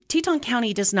Teton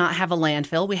County does not have a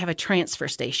landfill. We have a transfer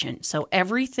station. So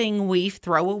everything we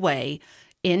throw away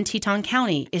in Teton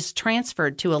County is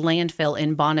transferred to a landfill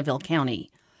in Bonneville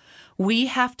County. We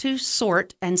have to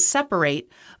sort and separate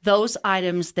those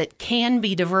items that can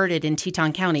be diverted in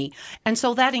Teton County. And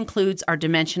so that includes our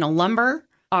dimensional lumber,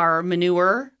 our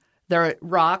manure, the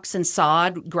rocks and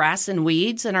sod, grass and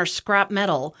weeds, and our scrap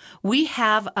metal. We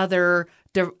have other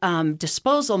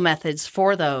disposal methods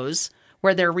for those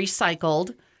where they're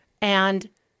recycled. And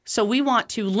so we want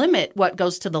to limit what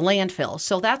goes to the landfill.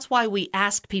 So that's why we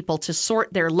ask people to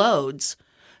sort their loads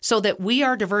so that we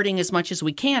are diverting as much as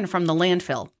we can from the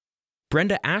landfill.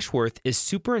 Brenda Ashworth is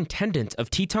Superintendent of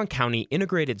Teton County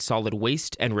Integrated Solid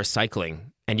Waste and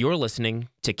Recycling, and you're listening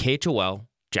to KHOL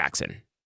Jackson.